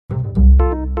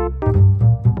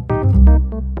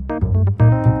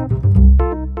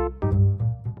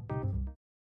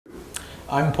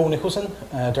I'm Paul Nicholson,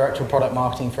 Director of Product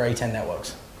Marketing for A10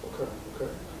 Networks. Okay.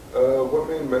 What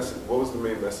was the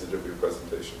main message of your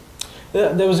presentation?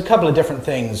 There was a couple of different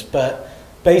things, but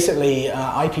basically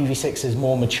IPv6 is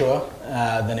more mature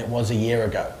than it was a year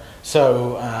ago.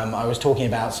 So I was talking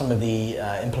about some of the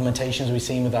implementations we've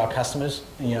seen with our customers,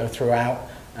 throughout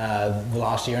the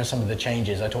last year and some of the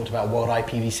changes. I talked about World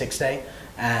IPv6 Day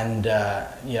and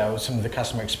some of the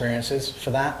customer experiences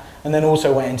for that, and then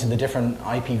also went into the different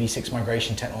IPv6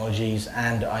 migration technologies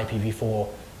and IPv4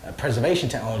 preservation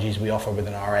technologies we offer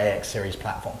within our AX series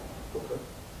platform. Okay.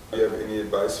 Do you have any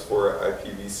advice for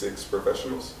IPv6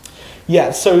 professionals?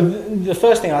 Yeah, so the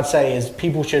first thing I'd say is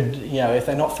people should, if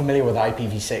they're not familiar with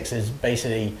IPv6, is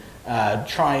basically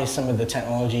try some of the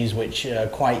technologies which are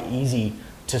quite easy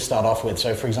to start off with.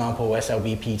 So for example,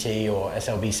 SLBPT or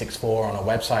SLB64 on a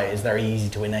website is very easy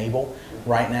to enable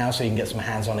right now, so you can get some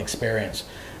hands-on experience.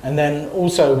 And then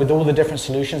also with all the different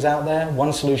solutions out there,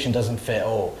 one solution doesn't fit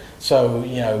all. So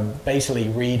basically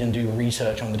read and do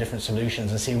research on the different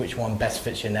solutions and see which one best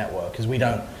fits your network, because we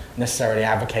don't necessarily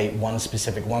advocate one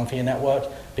specific one for your network,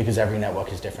 because every network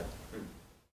is different.